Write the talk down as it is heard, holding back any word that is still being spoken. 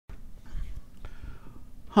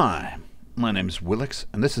Hi, my name is Wilx,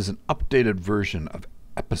 and this is an updated version of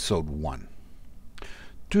Episode 1.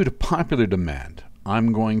 Due to popular demand,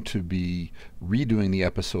 I'm going to be redoing the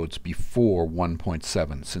episodes before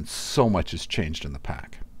 1.7 since so much has changed in the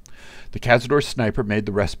pack. The Cazador Sniper made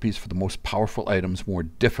the recipes for the most powerful items more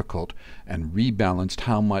difficult and rebalanced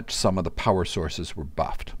how much some of the power sources were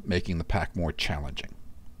buffed, making the pack more challenging.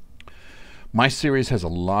 My series has a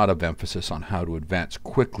lot of emphasis on how to advance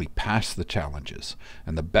quickly past the challenges,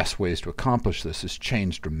 and the best ways to accomplish this has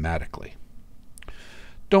changed dramatically.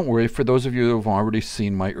 Don't worry, for those of you who have already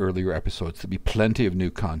seen my earlier episodes, there'll be plenty of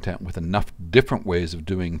new content with enough different ways of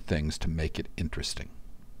doing things to make it interesting.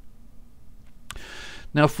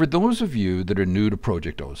 Now, for those of you that are new to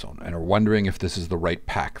Project Ozone and are wondering if this is the right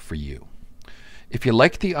pack for you, if you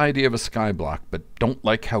like the idea of a skyblock but don't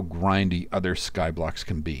like how grindy other skyblocks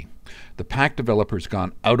can be, the pack developer's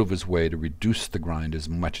gone out of his way to reduce the grind as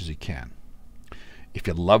much as he can. If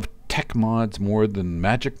you love tech mods more than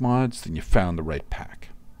magic mods, then you found the right pack.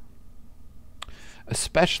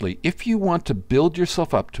 Especially if you want to build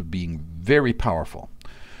yourself up to being very powerful,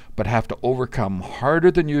 but have to overcome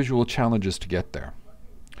harder than usual challenges to get there.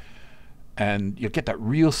 And you'll get that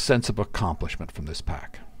real sense of accomplishment from this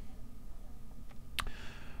pack.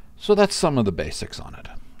 So that's some of the basics on it.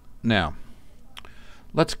 Now,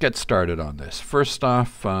 let's get started on this. First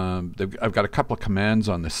off, I've got a couple of commands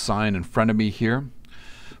on this sign in front of me here.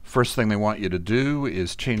 First thing they want you to do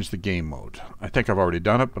is change the game mode. I think I've already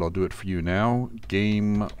done it, but I'll do it for you now.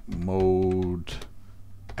 Game mode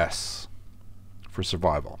S for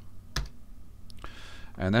survival.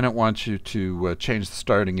 And then it wants you to change the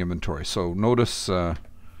starting inventory. So notice I've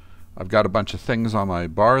got a bunch of things on my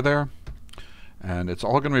bar there, and it's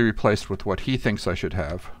all going to be replaced with what he thinks I should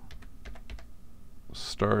have.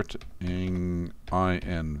 Starting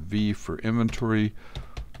INV for inventory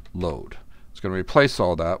load. It's going to replace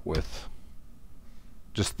all that with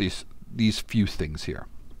just these few things here.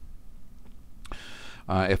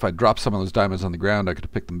 If I drop some of those diamonds on the ground, I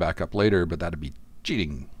could pick them back up later, but that'd be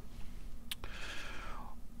cheating.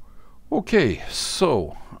 Okay,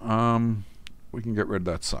 so we can get rid of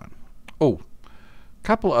that sign. Oh, a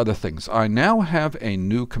couple other things. I now have a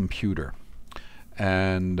new computer,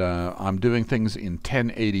 and I'm doing things in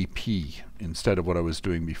 1080p instead of what I was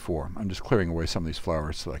doing before. I'm just clearing away some of these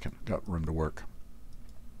flowers so I can got room to work.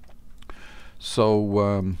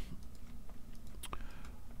 So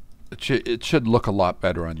it should look a lot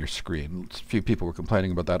better on your screen. A few people were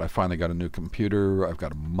complaining about that. I finally got a new computer. I've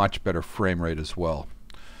got a much better frame rate as well.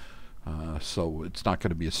 So it's not going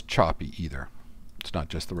to be as choppy either. It's not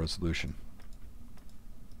just the resolution.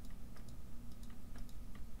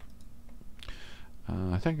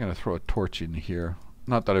 I think I'm going to throw a torch in here.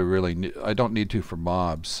 Not that I don't need to for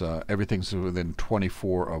mobs. Everything's within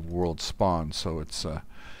 24 of world spawn, so it's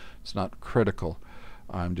not critical.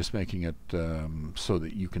 I'm just making it so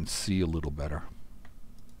that you can see a little better.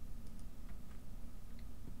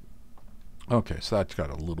 Okay, so that's got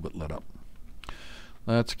a little bit lit up.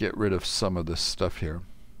 Let's get rid of some of this stuff here.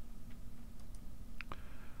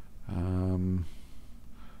 I'll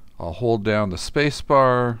hold down the space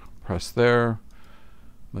bar, press there,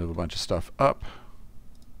 move a bunch of stuff up.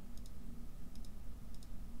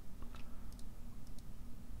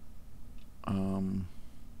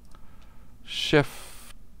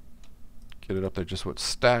 Shift, get it up there just what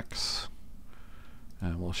stacks,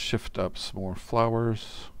 and we'll shift up some more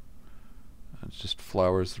flowers. It's just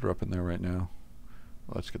flowers that are up in there right now.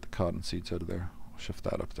 Let's get the cotton seeds out of there. We'll shift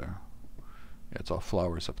that up there. Yeah, it's all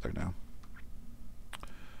flowers up there now.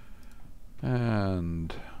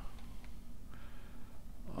 And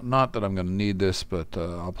not that I'm going to need this, but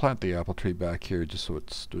I'll plant the apple tree back here just so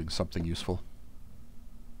it's doing something useful.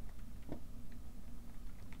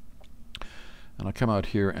 And I'll come out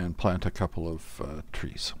here and plant a couple of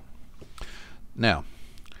trees. Now,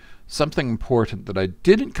 something important that I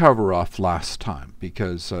didn't cover off last time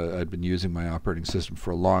because I'd been using my operating system for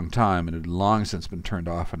a long time and it had long since been turned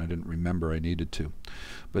off and I didn't remember I needed to.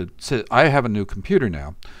 But I have a new computer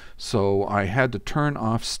now, so I had to turn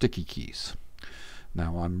off sticky keys.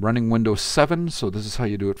 Now I'm running Windows 7, so this is how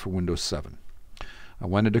you do it for Windows 7. I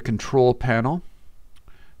went into Control Panel,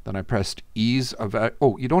 then I pressed ease of...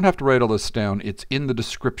 Oh, you don't have to write all this down. It's in the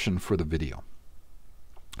description for the video.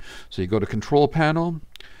 So you go to Control Panel,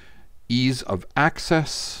 ease of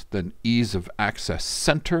access, then ease of access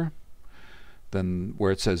center, then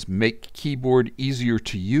where it says make keyboard easier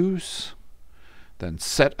to use, then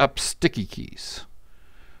set up sticky keys.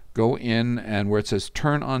 Go in and where it says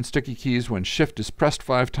turn on sticky keys when shift is pressed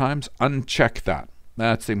 5 times, uncheck that.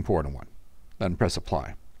 That's the important one. Then press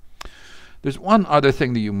apply. There's one other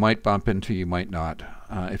thing that you might bump into, you might not.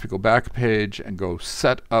 if you go back a page and go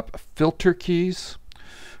set up filter keys,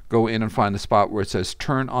 go in and find the spot where it says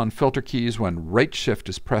turn on filter keys when right shift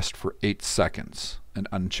is pressed for 8 seconds and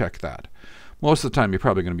uncheck that. Most of the time you're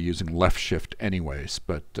probably going to be using left shift anyways,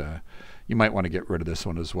 but you might want to get rid of this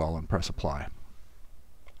one as well and press apply.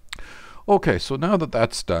 Okay, so now that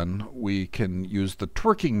that's done, we can use the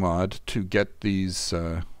twerking mod to get these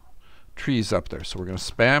trees up there. So we're going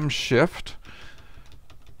to spam shift,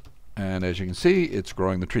 and as you can see, it's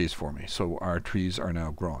growing the trees for me. So our trees are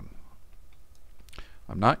now grown.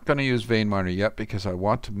 I'm not going to use vein miner yet because I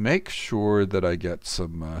want to make sure that I get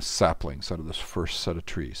some saplings out of this first set of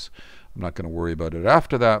trees. I'm not going to worry about it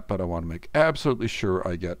after that, but I want to make absolutely sure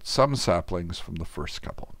I get some saplings from the first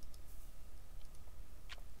couple.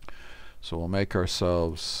 So we'll make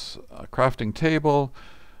ourselves a crafting table,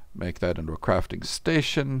 make that into a crafting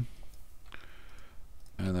station,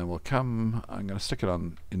 and then we'll come, I'm going to stick it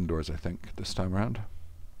on indoors I think this time around.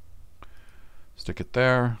 Stick it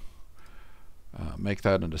there, make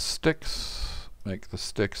that into sticks, make the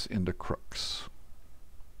sticks into crooks.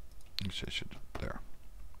 Actually I should, there.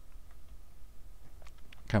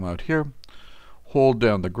 Come out here, hold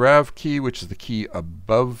down the grav key, which is the key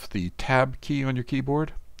above the tab key on your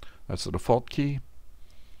keyboard. That's the default key.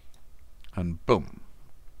 And boom,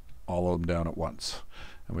 all of them down at once.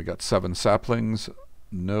 And we got 7 saplings,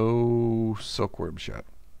 no silkworms yet.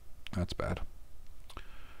 That's bad.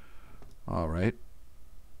 All right.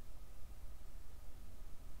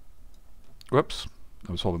 Whoops,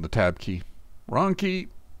 I was holding the tab key. Wrong key.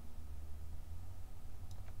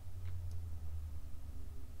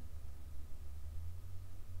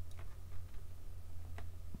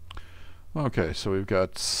 Okay, so we've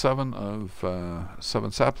got 7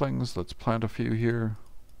 saplings. Let's plant a few here.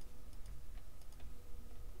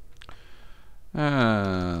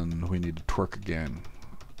 And we need to twerk again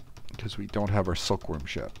because we don't have our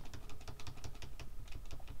silkworms yet.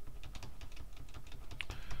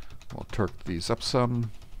 We'll twerk these up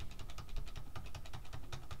some.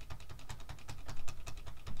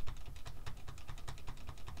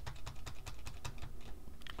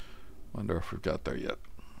 Wonder if we've got there yet.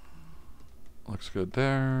 Looks good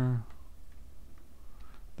there.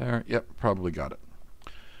 There, yep, probably got it.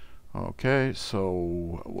 Okay,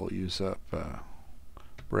 so we'll use up a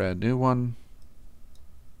brand new one.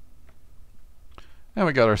 And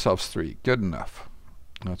we got ourselves 3. Good enough.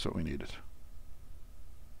 That's what we needed.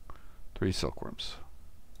 3 silkworms.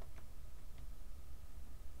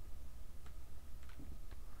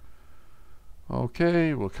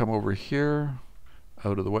 Okay, we'll come over here,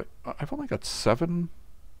 out of the way. I've only got 7.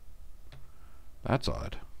 That's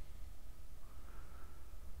odd.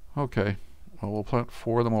 Okay, well we'll plant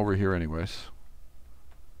 4 of them over here anyways.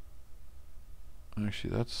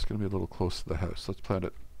 Actually, that's going to be a little close to the house. Let's plant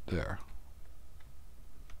it there.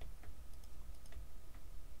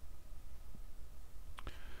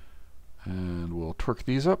 And we'll twerk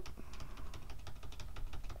these up.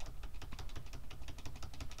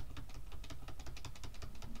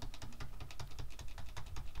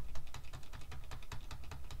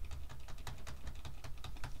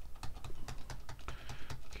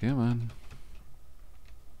 Come on.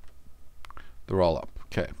 They're all up.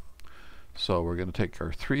 Okay. So we're going to take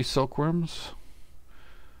our 3 silkworms.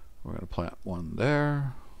 We're going to plant 1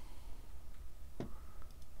 there.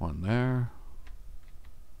 1 there.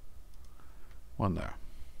 1 there.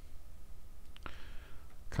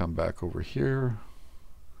 Come back over here.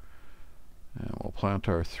 And we'll plant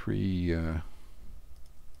our 3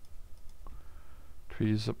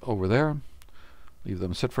 trees up over there. Leave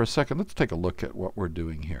them sit for a second. Let's take a look at what we're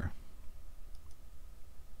doing here.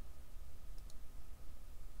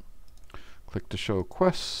 Click to show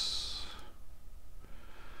quests.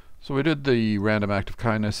 So we did the random act of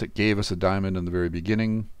kindness. It gave us a diamond in the very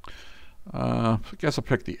beginning. I guess I'll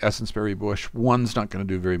pick the essence berry bush. 1's not going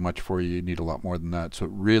to do very much for you. You need a lot more than that, so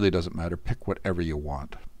it really doesn't matter. Pick whatever you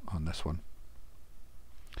want on this one.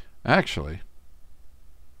 Actually,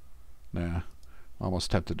 nah.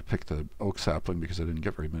 Almost tempted to pick the oak sapling because I didn't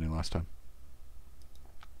get very many last time.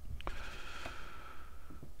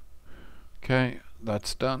 Okay,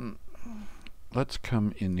 that's done. Let's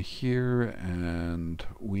come in here and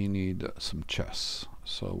we need some chests.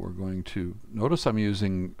 So we're going to notice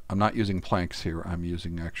I'm not using planks here. I'm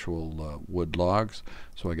using actual wood logs.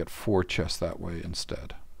 So I get 4 chests that way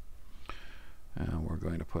instead. And we're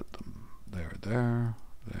going to put them there, there,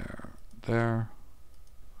 there, there.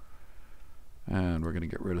 And we're going to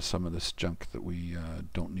get rid of some of this junk that we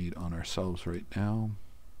don't need on ourselves right now.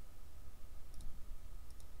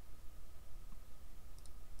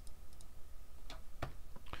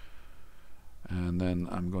 And then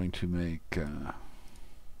I'm going to make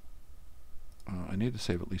I need to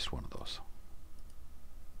save at least one of those.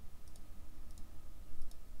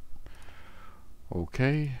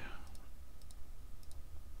 Okay.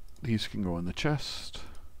 These can go in the chest.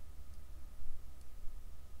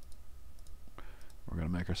 We're going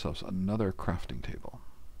to make ourselves another crafting table.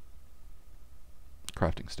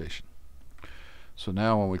 Crafting station. So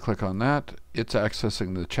now when we click on that, it's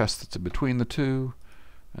accessing the chest that's in between the two,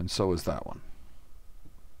 and so is that one,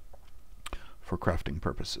 for crafting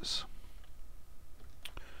purposes.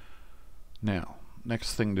 Now,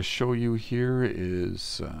 next thing to show you here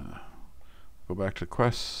is, go back to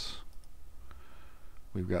quests.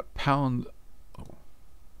 We've got pound. Oh.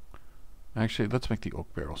 Actually, let's make the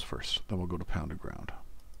oak barrels first. Then we'll go to pounded ground.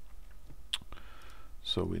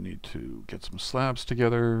 So we need to get some slabs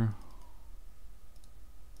together.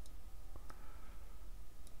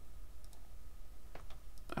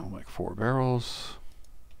 And we'll make 4 barrels.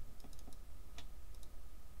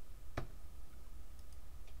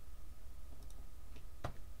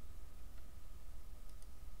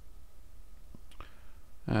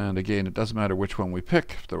 And again, it doesn't matter which one we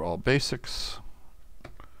pick, they're all basics.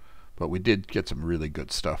 But we did get some really good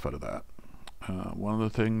stuff out of that. One of the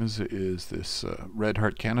things is this red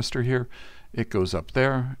heart canister here. It goes up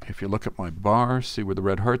there. If you look at my bar, see where the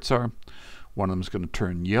red hearts are? One of them is going to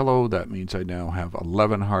turn yellow. That means I now have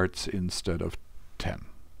 11 hearts instead of 10.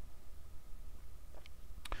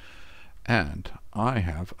 And I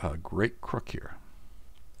have a great crook here.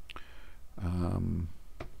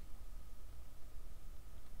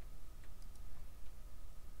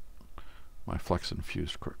 My flex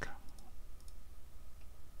infused crook.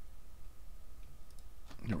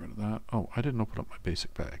 Get rid of that. Oh, I didn't open up my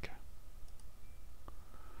basic bag.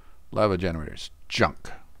 Lava generators.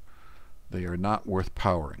 Junk. They are not worth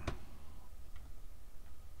powering.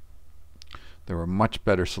 There are much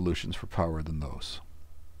better solutions for power than those,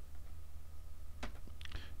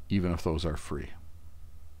 even if those are free.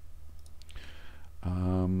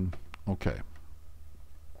 Okay.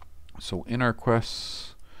 So in our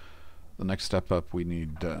quests, the next step up, we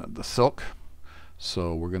need the silk.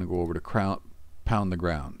 So we're going to go over to pound the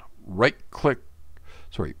ground.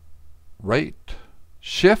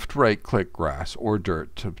 Shift right click grass or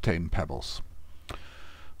dirt to obtain pebbles.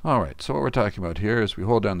 Alright, so what we're talking about here is we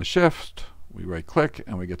hold down the shift, we right click,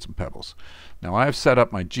 and we get some pebbles. Now I've set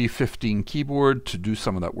up my G15 keyboard to do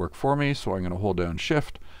some of that work for me, so I'm going to hold down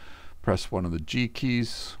shift, press one of the G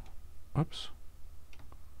keys. Oops.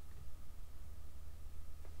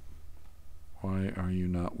 Why are you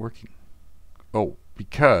not working? Oh,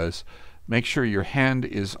 because make sure your hand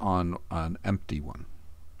is on an empty one.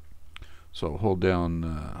 So hold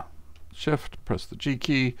down shift, press the G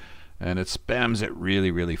key, and it spams it really,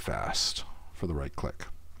 really fast for the right click.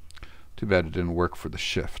 Too bad it didn't work for the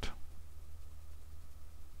shift.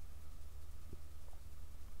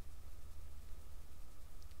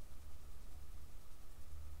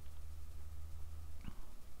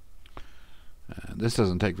 And this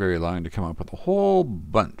doesn't take very long to come up with a whole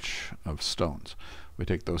bunch of stones. We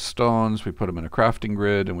take those stones, we put them in a crafting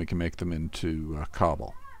grid, and we can make them into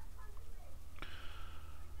cobble.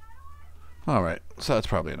 Alright, so that's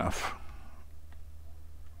probably enough.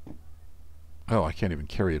 Oh, I can't even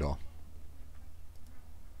carry it all.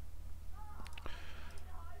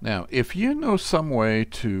 Now, if you know some way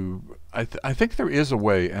to, I think there is a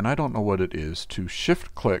way, and I don't know what it is, to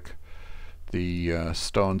shift click the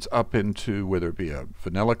stones up into, whether it be a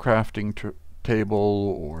vanilla crafting table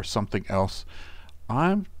or something else.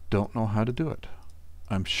 I don't know how to do it.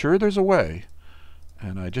 I'm sure there's a way,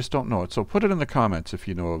 and I just don't know it. So put it in the comments if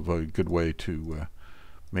you know of a good way to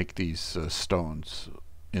make these stones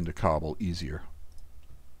into cobble easier.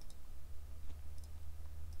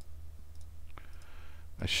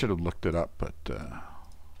 I should have looked it up, but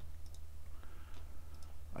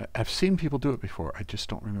I've seen people do it before. I just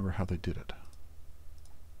don't remember how they did it.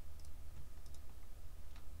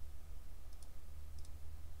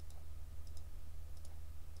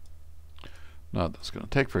 Not that's going to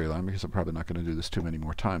take very long because I'm probably not going to do this too many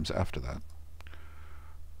more times after that.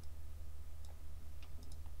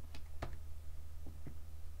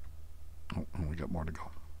 Oh, and we got more to go.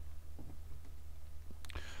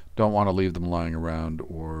 Don't want to leave them lying around,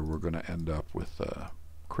 or we're going to end up with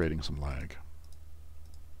creating some lag.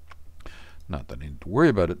 Not that I need to worry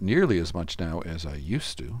about it nearly as much now as I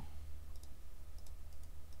used to.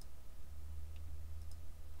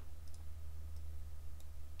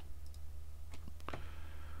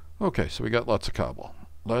 Okay, so we got lots of cobble.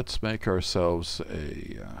 Let's make ourselves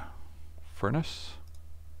a furnace.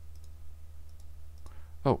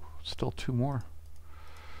 Oh, still 2 more.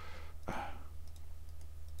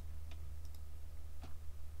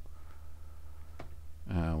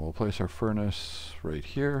 place our furnace right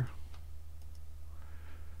here.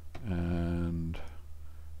 And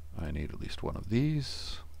I need at least one of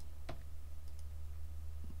these.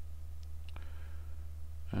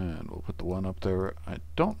 And we'll put the one up there. I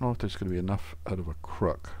don't know if there's going to be enough out of a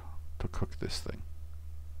crook to cook this thing.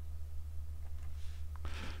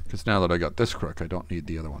 Because now that I got this crook, I don't need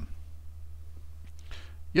the other one.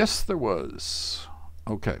 Yes, there was.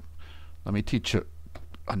 Okay, let me teach you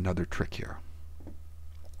another trick here.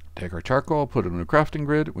 Take our charcoal, put it in a crafting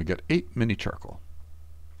grid, we get 8 mini charcoal.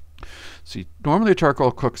 See, normally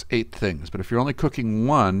charcoal cooks 8 things, but if you're only cooking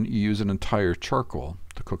one, you use an entire charcoal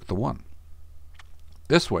to cook the one.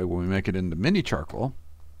 This way, when we make it into mini charcoal,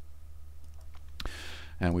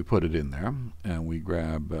 and we put it in there, and we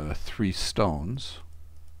grab 3 stones,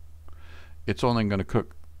 it's only going to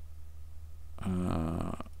cook...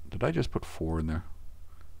 did I just put 4 in there?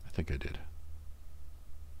 I think I did.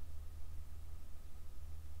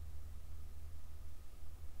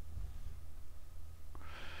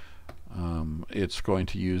 It's going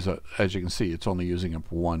to use, as you can see, it's only using up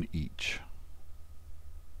 1 each.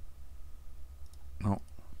 No.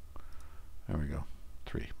 There we go.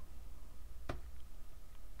 3.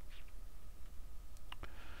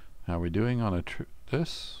 How are we doing on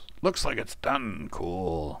this? Looks like it's done.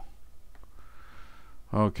 Cool.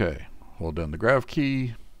 Okay. Hold down the grav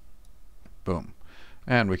key. Boom.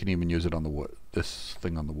 And we can even use it on the wood. This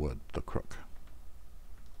thing on the wood, the crook.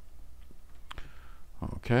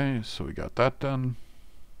 Okay, so we got that done.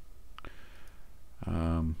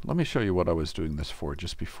 Let me show you what I was doing this for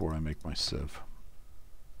just before I make my sieve.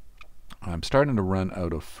 I'm starting to run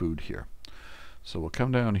out of food here. So we'll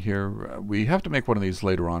come down here. We have to make one of these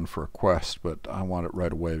later on for a quest, but I want it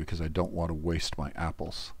right away because I don't want to waste my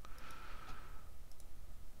apples.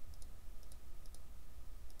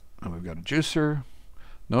 And we've got a juicer.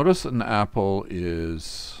 Notice an apple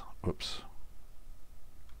is, whoops,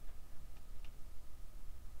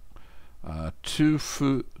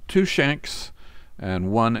 2 shanks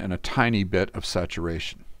and 1 and a tiny bit of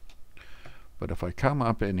saturation. But if I come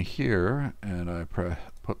up in here and I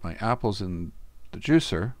put my apples in the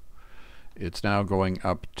juicer, it's now going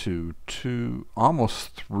up to 2,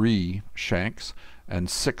 almost 3 shanks and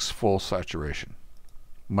 6 full saturation.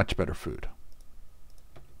 Much better food.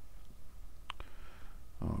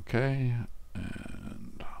 Okay,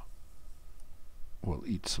 and we'll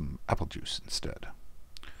eat some apple juice instead.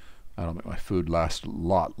 That'll make my food last a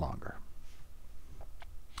lot longer.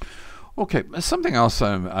 Okay, something else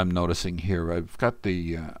I'm noticing here. I've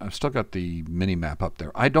still got the mini map up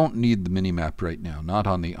there. I don't need the mini map right now, not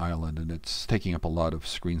on the island, and it's taking up a lot of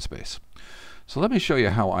screen space. So let me show you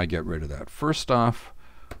how I get rid of that. First off,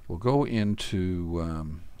 we'll go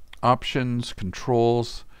into options,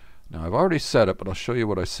 controls. Now I've already set it, but I'll show you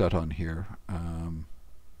what I set on here.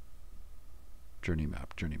 Journey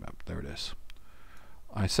map, there it is.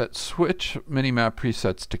 I set switch minimap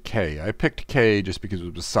presets to K. I picked K just because it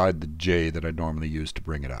was beside the J that I normally use to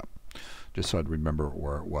bring it up, just so I'd remember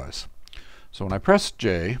where it was. So when I press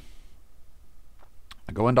J,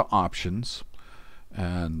 I go into options,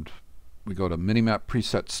 and we go to minimap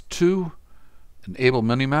presets 2, enable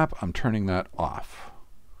minimap. I'm turning that off.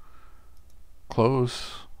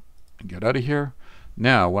 Close and get out of here.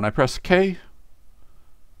 Now when I press K,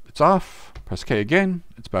 it's off. Press K again,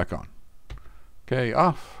 it's back on. K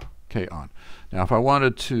off, K on. Now if I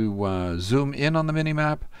wanted to zoom in on the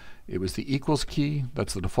minimap, it was the equals key,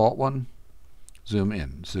 that's the default one. Zoom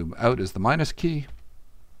in. Zoom out is the minus key.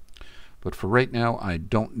 But for right now, I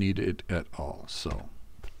don't need it at all. So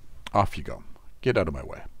off you go. Get out of my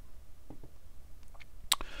way.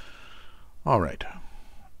 All right.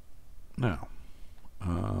 Now,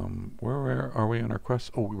 where are we on our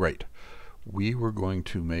quest? Oh, right. We were going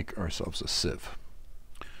to make ourselves a sieve.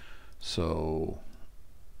 So,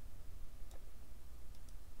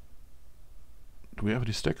 do we have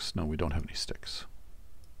any sticks? No, we don't have any sticks.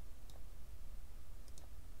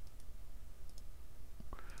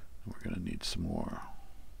 We're going to need some more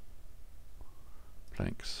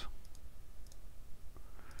planks.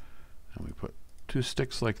 And we put 2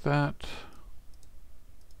 sticks like that.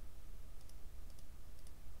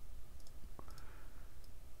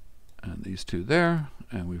 And these 2 there.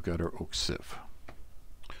 And we've got our oak sieve.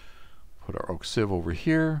 Put our oak sieve over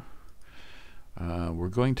here. We're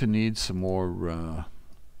going to need some more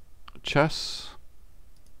chests.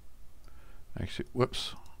 Actually,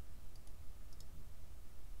 whoops.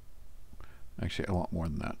 Actually, I want more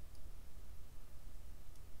than that.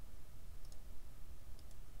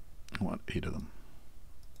 I want 8 of them.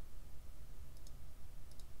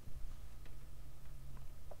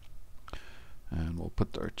 And we'll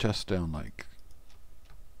put our chest down like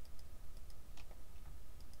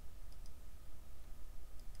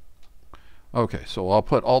Okay, so I'll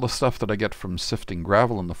put all the stuff that I get from sifting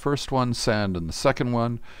gravel in the first one, sand in the second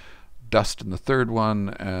one, dust in the third one,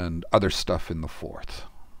 and other stuff in the fourth.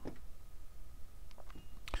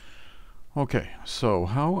 Okay, so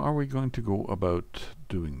how are we going to go about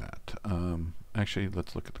doing that? Actually,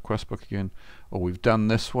 let's look at the quest book again. Oh, we've done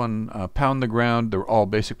this one. Pound the ground. They're all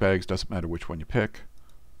basic bags. Doesn't matter which one you pick.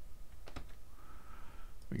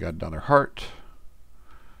 We got another heart.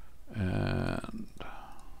 And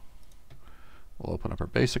we'll open up our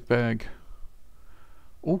basic bag.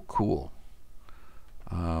 Oh, cool.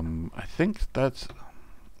 I think that's...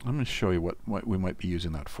 I'm going to show you what we might be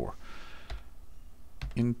using that for.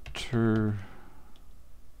 Interdiction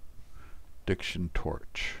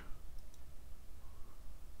torch.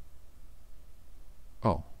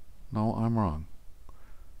 Oh, no, I'm wrong.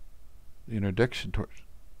 The interdiction torch.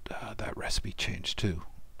 That recipe changed too.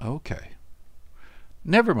 Okay.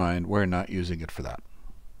 Never mind, we're not using it for that.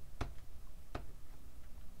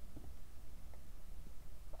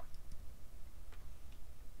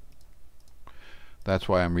 That's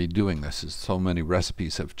why I'm redoing this, is so many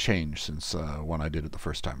recipes have changed since when I did it the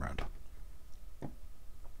first time around.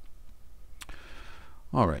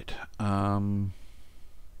 All right.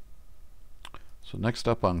 So next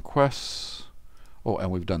up on quests. Oh,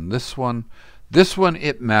 and we've done this one. This one,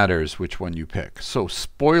 it matters which one you pick. So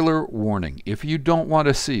spoiler warning. If you don't want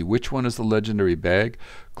to see which one is the legendary bag,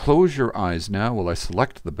 close your eyes now while I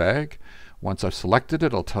select the bag. Once I've selected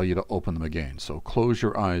it, I'll tell you to open them again. So close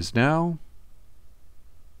your eyes now.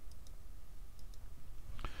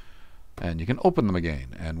 And you can open them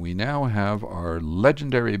again. And we now have our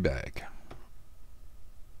legendary bag.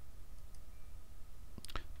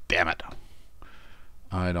 Damn it.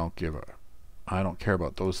 I don't care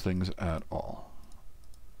about those things at all.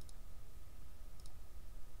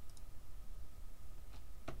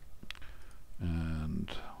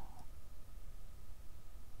 And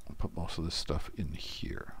I'll put most of this stuff in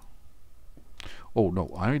here. Oh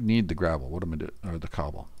no, I need the gravel. What am I doing? Or the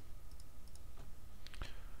cobble.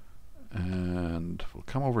 And we'll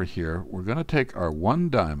come over here. We're going to take our one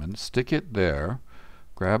diamond, stick it there,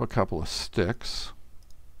 grab a couple of sticks,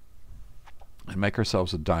 and make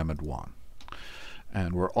ourselves a diamond one.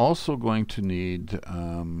 And we're also going to need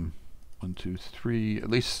 1, 2, 3, at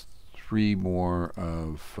least 3 more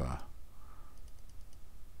of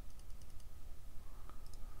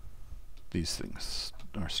these things,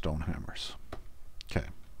 our stone hammers. Okay.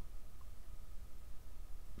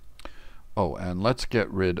 Oh, and let's get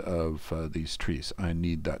rid of these trees. I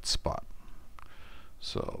need that spot.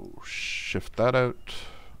 So shift that out,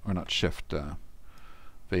 or not shift,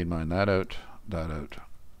 vein mine that out,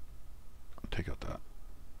 take out that.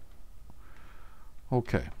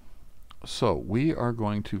 Okay, so we are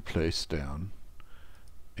going to place down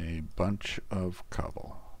a bunch of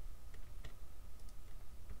cobble.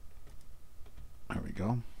 There we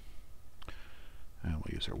go. And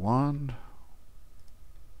we'll use our wand.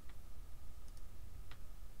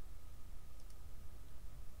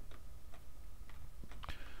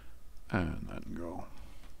 And then go.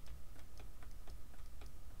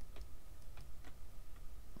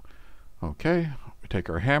 Okay, we take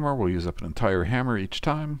our hammer, we'll use up an entire hammer each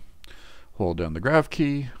time. Hold down the grav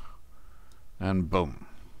key, and boom.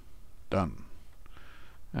 Done.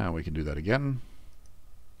 And we can do that again.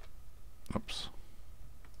 Oops.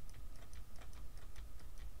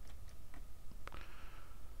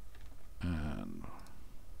 And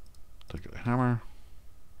take the hammer.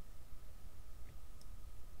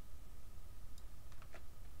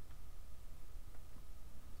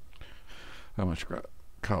 How much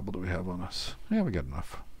cobble do we have on us? Yeah, we got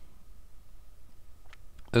enough.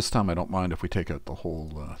 This time I don't mind if we take out the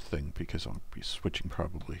whole thing, because I'll be switching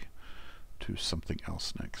probably to something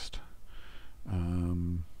else next.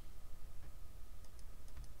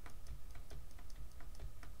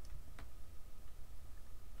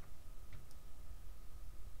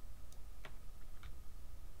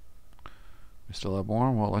 We still have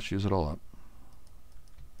more? Well, let's use it all up.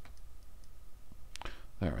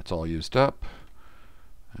 There, it's all used up.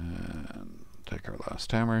 And take our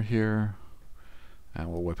last hammer here, and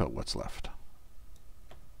we'll whip out what's left.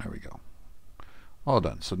 There we go. All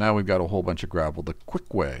done. So now we've got a whole bunch of gravel the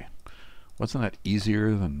quick way. Wasn't that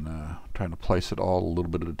easier than trying to place it all a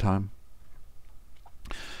little bit at a time?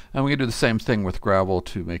 And we can do the same thing with gravel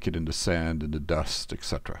to make it into sand, into dust,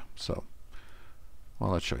 etc. So,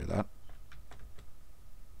 well, let's show you that.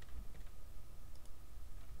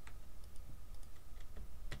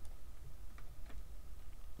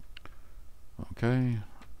 Okay.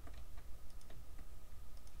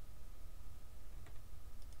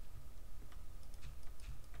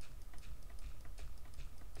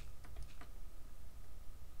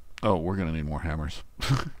 Oh, we're going to need more hammers.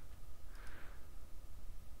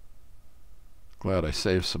 Glad I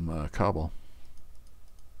saved some cobble.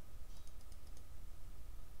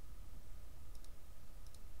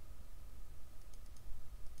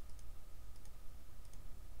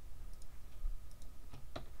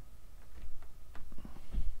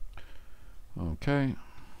 Okay.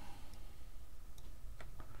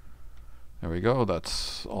 There we go.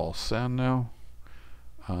 That's all sand now.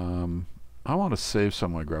 I want to save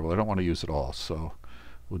some of my gravel. I don't want to use it all, so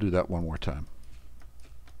we'll do that one more time.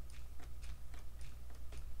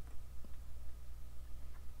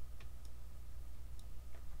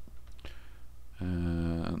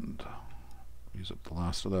 And use up the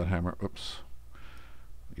last of that hammer. Oops.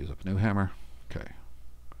 Use up a new hammer. Okay.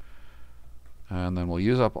 And then we'll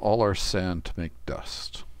use up all our sand to make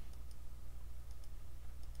dust.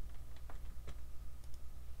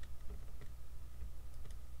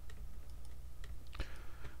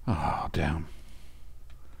 Oh, damn.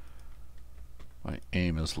 My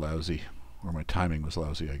aim is lousy. Or my timing was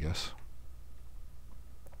lousy, I guess.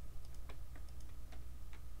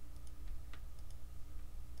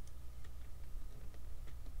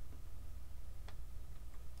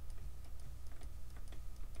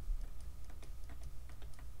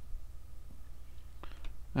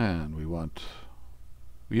 And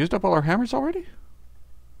we used up all our hammers already?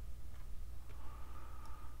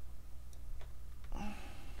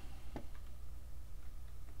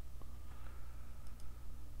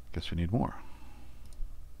 Guess we need more.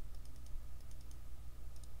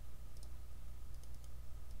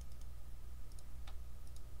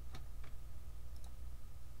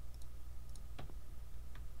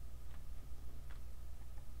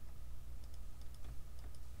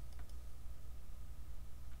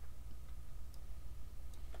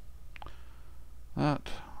 That,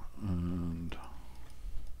 and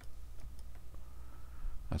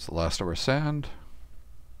that's the last of our sand.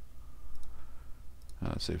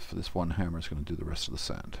 Let's see if this one hammer is going to do the rest of the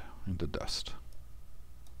sand into dust.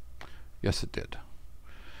 Yes, it did.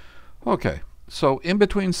 Okay, so in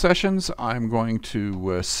between sessions, I'm going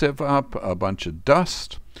to sieve up a bunch of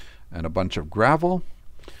dust and a bunch of gravel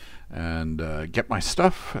and get my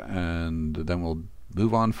stuff, and then we'll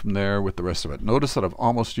move on from there with the rest of it. Notice that I've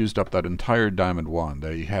almost used up that entire diamond wand.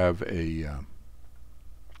 I have a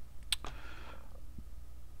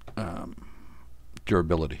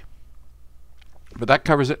durability. But that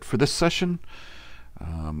covers it for this session.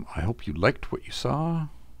 I hope you liked what you saw.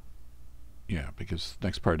 Yeah, because the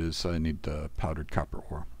next part is I need powdered copper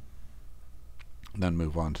ore. And then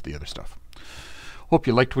move on to the other stuff. Hope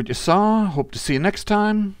you liked what you saw. Hope to see you next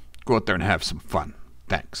time. Go out there and have some fun.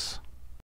 Thanks.